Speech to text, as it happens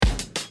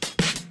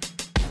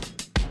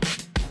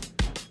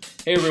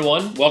Hey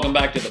everyone, welcome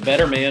back to the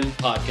Better Man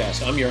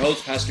Podcast. I'm your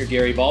host, Pastor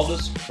Gary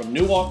Baldus from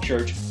New Walk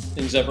Church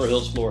in Zephyr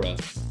Hills, Florida.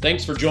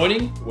 Thanks for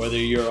joining, whether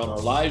you're on our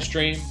live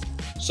stream,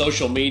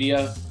 social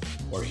media,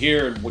 or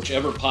here in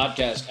whichever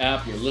podcast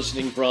app you're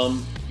listening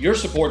from. Your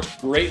support's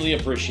greatly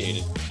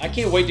appreciated. I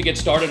can't wait to get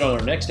started on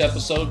our next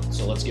episode,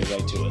 so let's get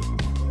right to it.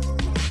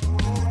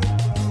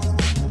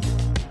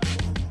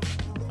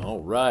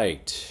 All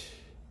right.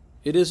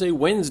 It is a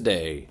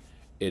Wednesday.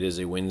 It is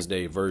a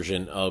Wednesday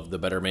version of the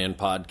Better Man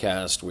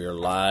Podcast. We are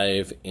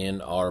live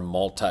in our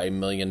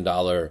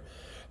multi-million-dollar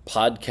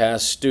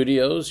podcast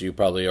studios. You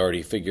probably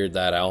already figured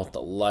that out.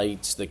 The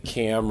lights, the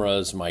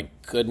cameras, my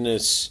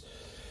goodness.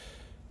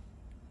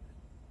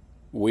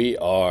 We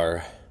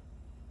are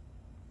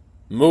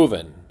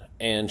moving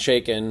and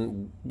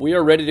shaking. We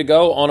are ready to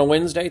go on a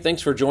Wednesday.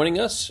 Thanks for joining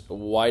us.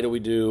 Why do we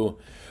do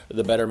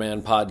the Better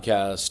Man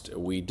Podcast?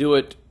 We do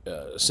it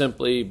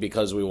simply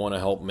because we want to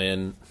help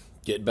men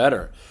get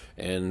better.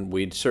 And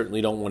we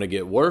certainly don't want to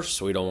get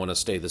worse. We don't want to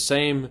stay the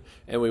same.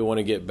 And we want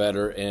to get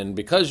better. And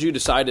because you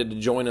decided to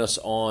join us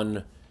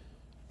on,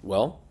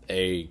 well,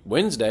 a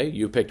Wednesday,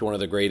 you picked one of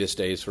the greatest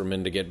days for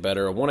men to get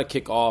better. I want to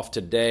kick off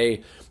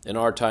today in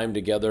our time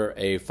together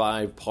a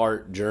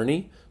 5-part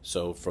journey.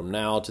 So from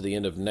now to the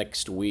end of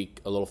next week,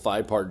 a little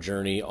 5-part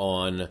journey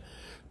on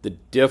the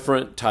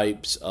different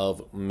types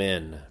of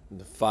men.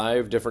 The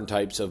 5 different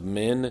types of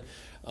men.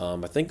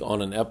 I think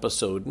on an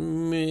episode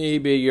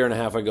maybe a year and a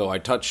half ago, I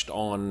touched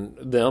on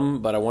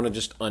them, but I want to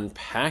just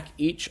unpack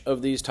each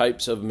of these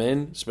types of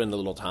men, spend a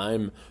little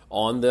time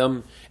on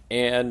them.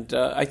 And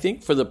I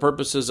think for the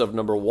purposes of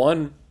number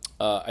one,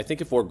 I think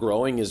if we're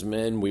growing as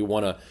men, we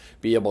want to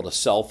be able to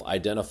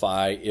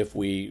self-identify if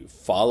we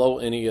follow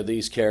any of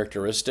these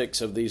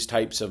characteristics of these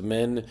types of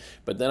men.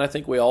 But then I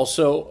think we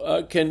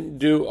also can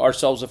do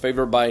ourselves a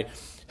favor by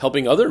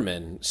helping other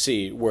men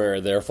see where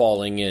they're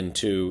falling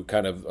into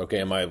kind of, okay,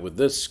 am I with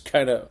this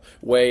kind of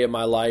way in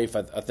my life?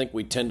 I think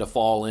we tend to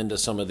fall into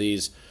some of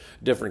these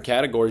different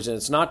categories, and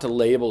it's not to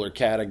label or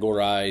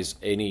categorize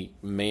any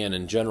man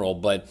in general,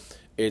 but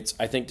it's,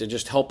 I think, to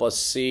just help us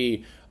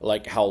see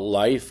like how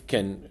life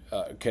can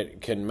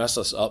mess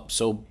us up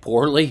so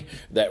poorly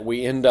that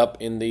we end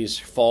up in these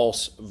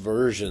false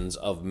versions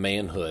of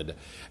manhood.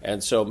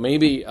 And so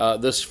maybe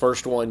this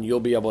first one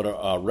you'll be able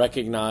to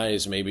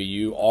recognize. Maybe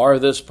you are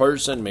this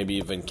person. Maybe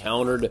you've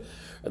encountered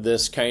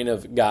this kind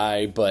of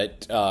guy.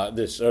 But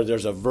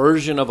there's a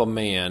version of a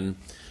man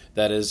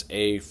that is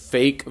a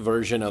fake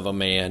version of a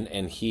man,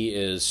 and he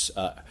is,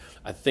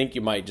 I think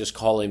you might just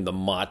call him the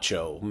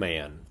macho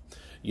man.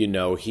 You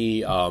know,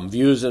 he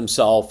views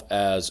himself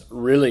as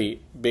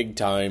really big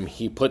time.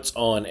 He puts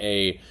on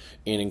an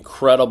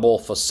incredible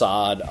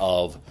facade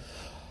of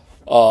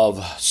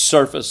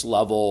surface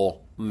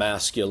level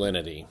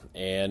masculinity,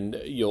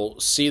 and you'll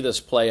see this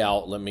play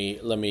out. Let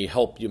me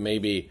help you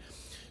maybe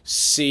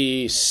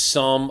see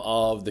some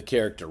of the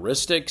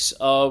characteristics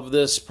of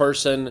this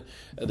person,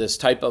 this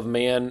type of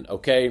man.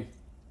 Okay,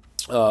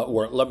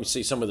 or let me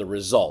see some of the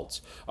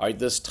results. All right,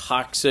 this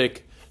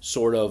toxic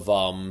sort of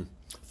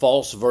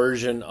false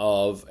version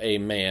of a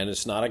man.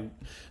 It's not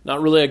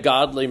really a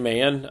godly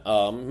man.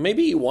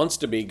 Maybe he wants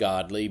to be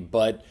godly,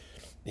 but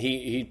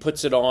he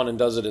puts it on and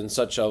does it in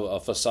such a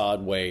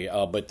facade way.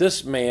 But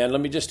this man, let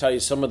me just tell you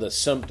some of the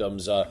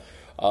symptoms.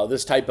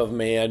 This type of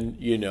man,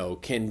 you know,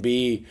 can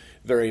be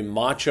very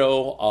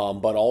macho,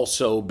 but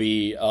also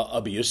be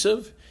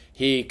abusive.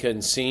 He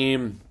can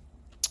seem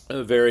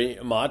very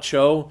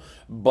macho,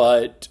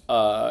 but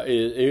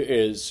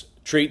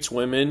treats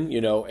women, you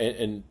know,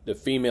 and the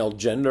female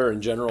gender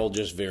in general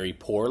just very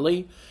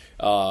poorly.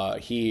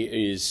 He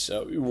is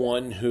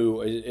one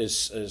who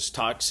is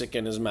toxic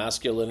in his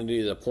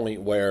masculinity to the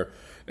point where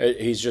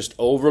he's just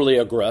overly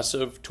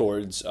aggressive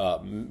towards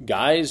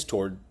guys,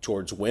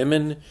 towards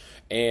women,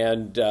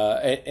 and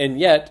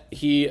yet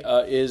he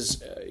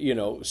is, you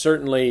know,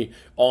 certainly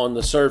on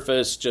the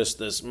surface just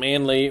this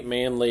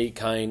manly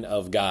kind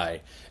of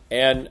guy.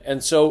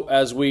 And so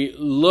as we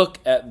look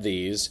at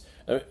these,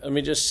 let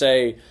me just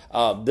say,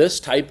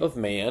 this type of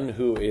man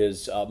who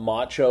is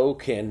macho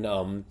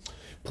can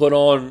put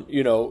on,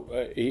 you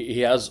know,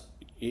 he has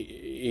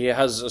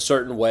a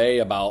certain way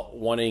about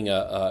wanting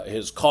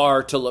his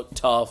car to look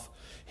tough,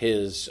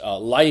 his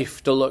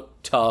life to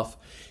look tough.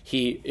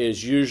 He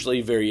is usually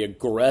very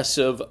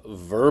aggressive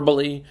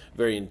verbally,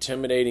 very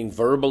intimidating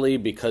verbally,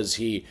 because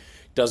he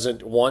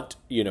doesn't want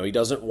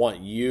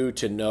you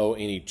to know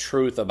any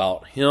truth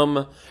about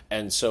him,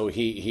 and so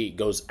he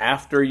goes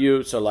after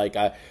you. So like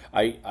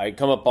I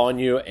come up on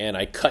you and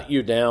I cut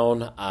you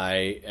down.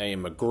 I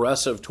am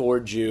aggressive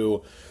towards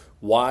you.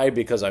 Why?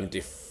 Because I'm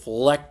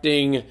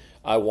deflecting.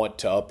 I want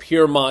to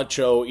appear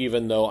macho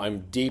even though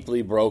I'm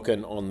deeply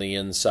broken on the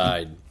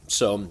inside.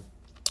 So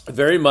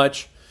very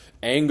much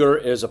anger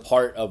is a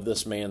part of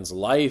this man's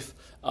life.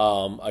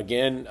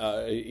 Again,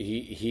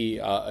 he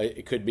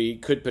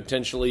could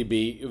potentially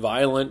be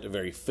violent,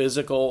 very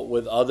physical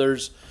with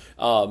others.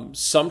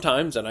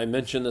 Sometimes, and I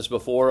mentioned this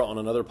before on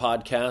another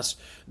podcast,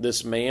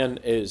 this man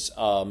is,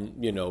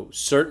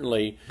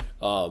 certainly,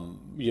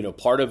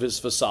 part of his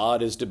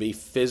facade is to be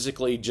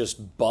physically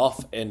just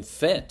buff and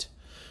fit.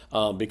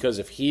 Because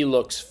if he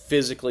looks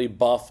physically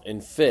buff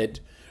and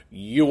fit,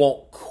 you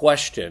won't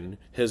question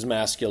his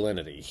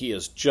masculinity. He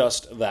is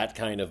just that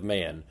kind of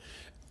man.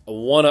 I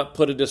want to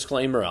put a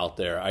disclaimer out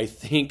there. I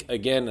think,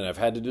 again, and I've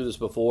had to do this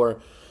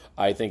before,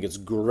 I think it's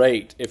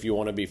great if you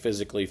want to be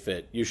physically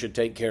fit. You should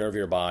take care of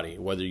your body,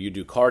 whether you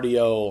do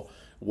cardio,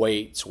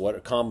 weights, what a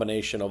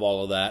combination of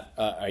all of that.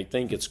 I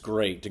think it's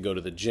great to go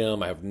to the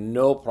gym. I have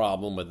no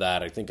problem with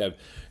that. I think I've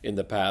in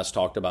the past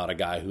talked about a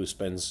guy who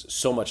spends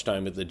so much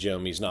time at the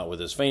gym he's not with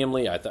his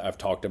family. I've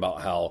talked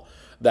about how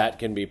that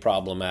can be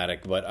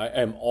problematic, but I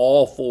am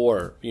all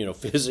for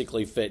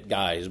physically fit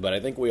guys. But I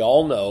think we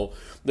all know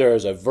there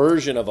is a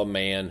version of a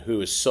man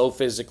who is so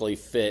physically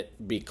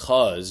fit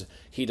because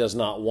he does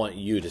not want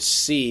you to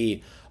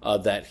see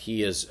that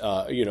he is,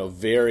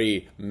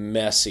 very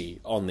messy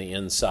on the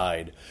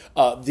inside.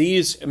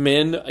 These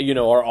men,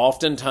 are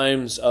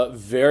oftentimes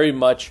very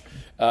much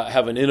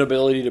have an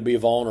inability to be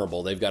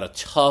vulnerable. They've got a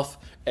tough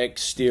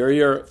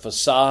exterior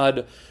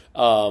facade.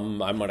 I'm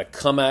going to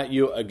come at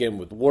you again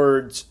with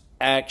words,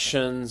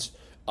 actions,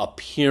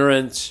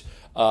 appearance.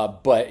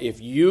 But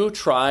if you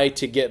try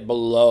to get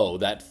below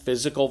that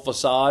physical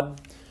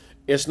facade,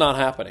 it's not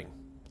happening.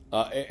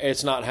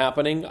 It's not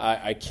happening.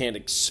 I can't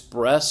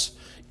express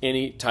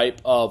any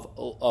type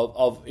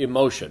of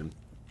emotion.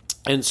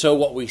 And so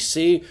what we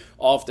see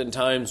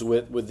oftentimes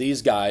with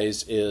these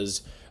guys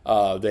is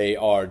they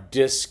are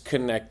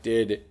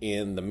disconnected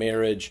in the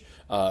marriage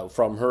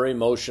from her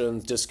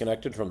emotions,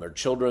 disconnected from their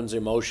children's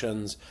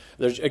emotions.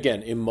 There's,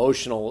 again,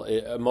 emotional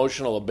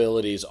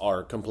abilities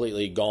are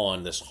completely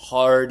gone. This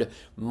hard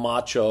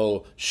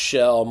macho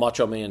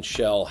man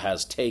shell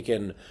has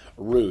taken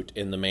root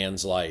in the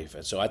man's life.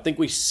 And so I think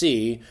we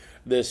see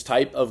this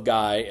type of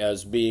guy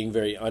as being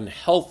very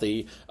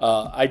unhealthy.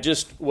 I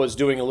just was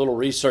doing a little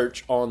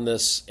research on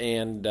this,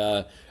 and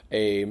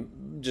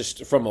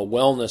just from a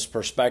wellness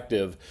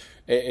perspective,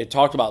 it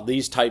talked about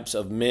these types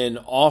of men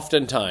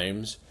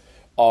oftentimes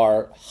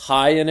are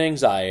high in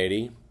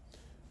anxiety,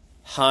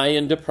 high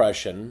in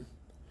depression,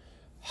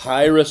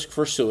 high risk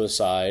for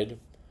suicide,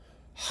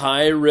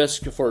 high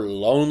risk for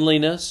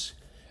loneliness.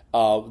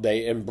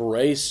 They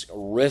embrace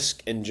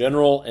risk in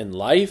general in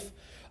life,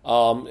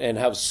 and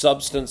have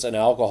substance and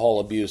alcohol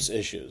abuse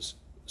issues.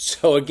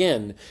 So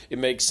again, it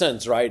makes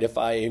sense, right? If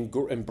I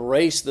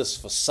embrace this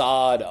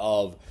facade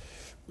of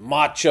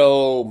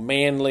macho,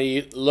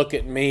 manly, look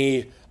at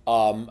me,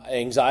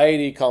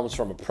 anxiety comes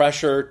from a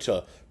pressure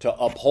to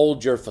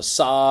uphold your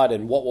facade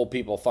and what will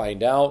people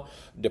find out.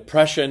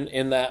 Depression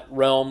in that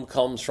realm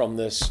comes from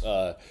this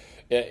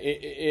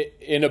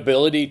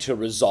inability to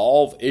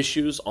resolve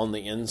issues on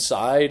the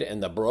inside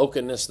and the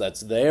brokenness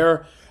that's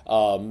there.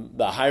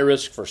 The high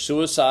risk for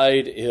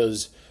suicide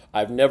is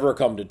I've never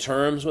come to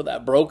terms with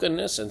that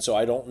brokenness, and so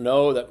I don't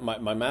know that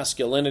my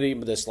masculinity,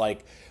 this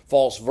like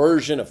false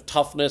version of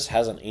toughness,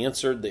 hasn't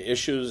answered the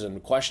issues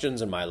and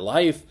questions in my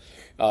life.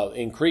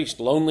 Increased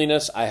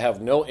loneliness. I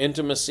have no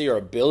intimacy or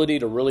ability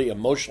to really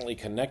emotionally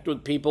connect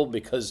with people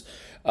because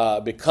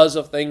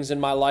of things in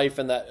my life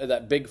and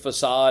that big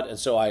facade, and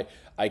so I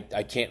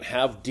can't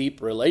have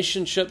deep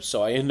relationships,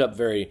 so I end up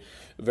very,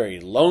 very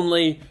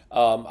lonely.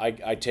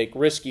 I take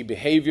risky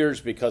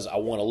behaviors because I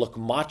want to look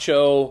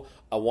macho.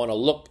 I want to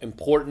look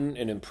important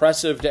and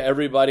impressive to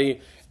everybody.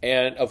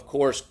 And, of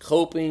course,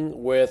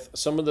 coping with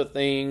some of the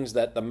things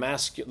that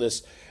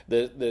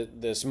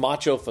this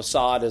macho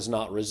facade has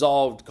not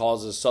resolved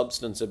causes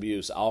substance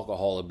abuse,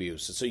 alcohol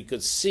abuse. So you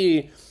could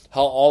see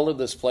how all of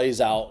this plays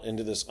out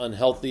into this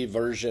unhealthy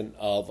version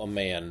of a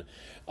man.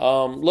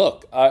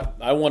 Look,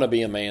 I want to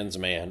be a man's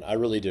man. I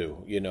really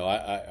do.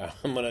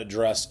 I'm going to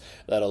address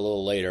that a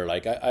little later.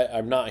 Like,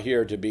 I'm not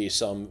here to be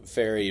some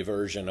fairy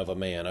version of a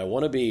man. I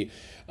want to be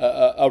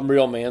a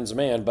real man's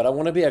man, but I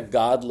want to be a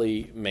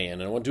godly man,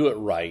 and I want to do it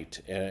right.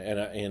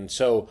 And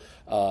so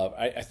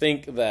I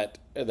think that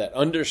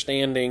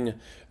understanding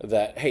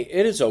that, hey,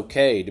 it is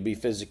okay to be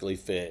physically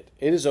fit.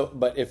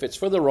 But if it's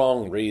for the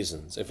wrong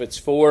reasons, if it's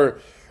for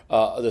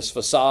this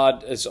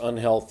facade is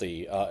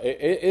unhealthy.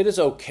 It is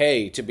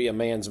okay to be a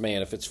man's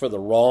man. If it's for the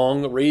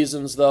wrong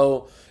reasons,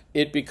 though,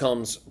 it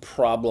becomes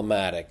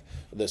problematic.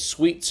 The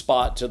sweet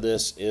spot to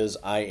this is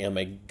I am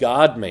a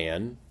God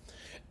man,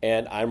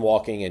 and I'm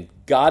walking in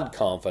God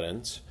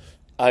confidence.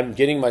 I'm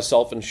getting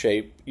myself in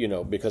shape,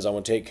 because I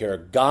want to take care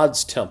of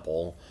God's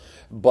temple,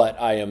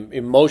 but I am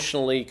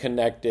emotionally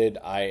connected.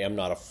 I am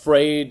not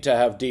afraid to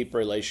have deep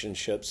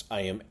relationships.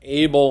 I am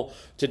able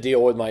to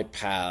deal with my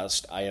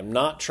past. I am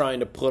not trying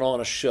to put on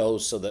a show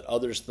so that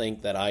others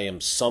think that I am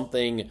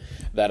something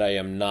that I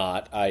am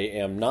not. I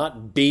am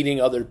not beating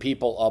other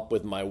people up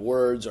with my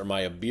words or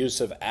my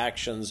abusive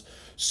actions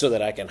so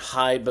that I can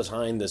hide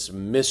behind this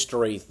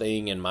mystery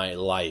thing in my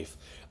life.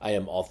 I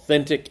am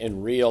authentic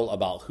and real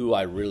about who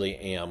I really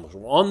am.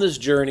 We're on this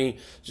journey,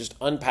 just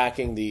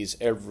unpacking these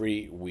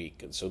every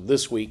week. And so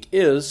this week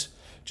is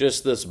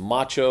just this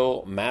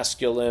macho,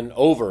 masculine,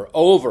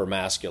 over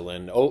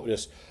masculine,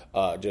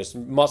 just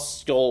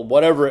muscle,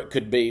 whatever it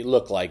could be,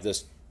 look like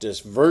this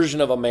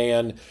version of a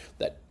man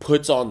that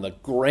puts on the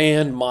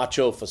grand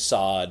macho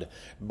facade,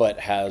 but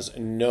has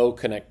no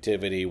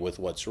connectivity with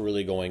what's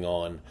really going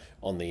on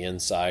the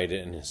inside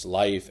in his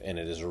life, and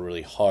it is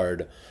really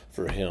hard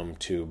for him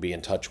to be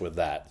in touch with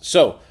that.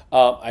 So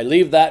I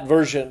leave that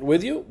version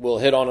with you. We'll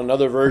hit on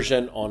another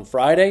version on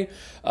Friday.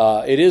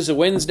 It is a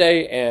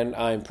Wednesday, and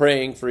I'm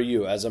praying for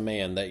you as a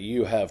man that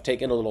you have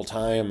taken a little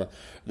time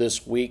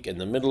this week, in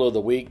the middle of the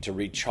week, to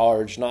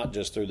recharge, not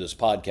just through this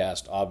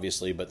podcast,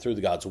 obviously, but through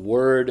God's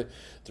Word,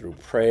 through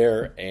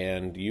prayer,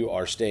 and you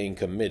are staying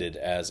committed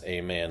as a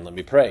man. Let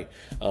me pray.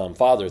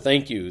 Father,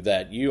 thank you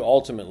that you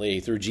ultimately,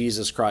 through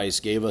Jesus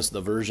Christ, gave us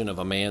the version of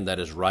a man that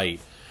is right.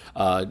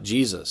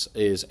 Jesus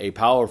is a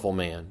powerful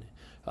man.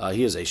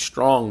 He is a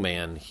strong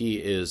man. He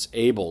is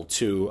able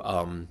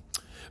to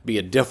be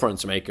a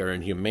difference maker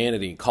in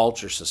humanity,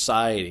 culture,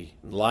 society,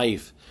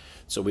 life.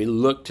 So we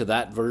look to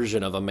that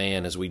version of a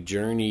man as we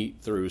journey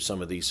through some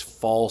of these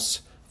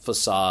false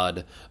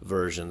facade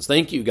versions.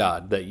 Thank you,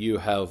 God, that you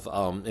have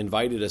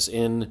invited us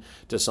in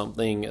to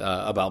something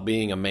about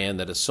being a man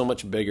that is so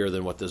much bigger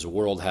than what this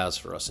world has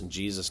for us. In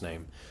Jesus'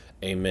 name,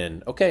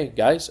 amen. Okay,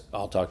 guys,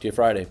 I'll talk to you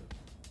Friday.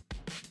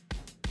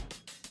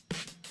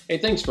 Hey,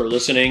 thanks for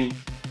listening.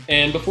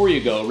 And before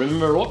you go,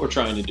 remember what we're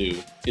trying to do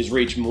is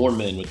reach more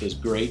men with this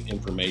great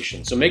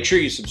information. So make sure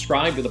you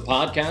subscribe to the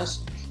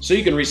podcast so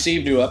you can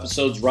receive new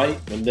episodes right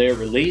when they're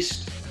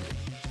released.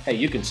 Hey,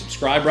 you can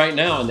subscribe right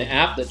now in the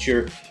app that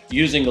you're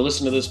using to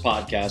listen to this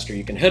podcast, or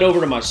you can head over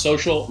to my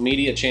social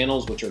media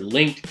channels, which are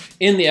linked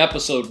in the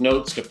episode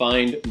notes, to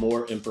find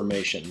more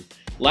information.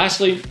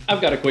 Lastly,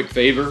 I've got a quick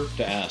favor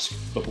to ask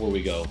before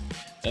we go.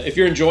 If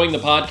you're enjoying the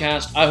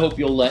podcast, I hope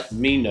you'll let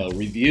me know.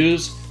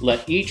 Reviews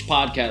let each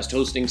podcast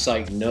hosting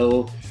site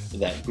know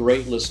that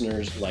great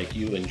listeners like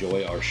you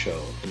enjoy our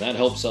show. And that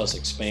helps us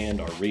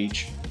expand our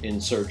reach in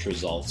search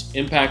results,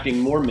 impacting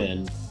more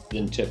men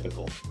than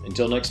typical.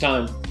 Until next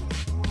time.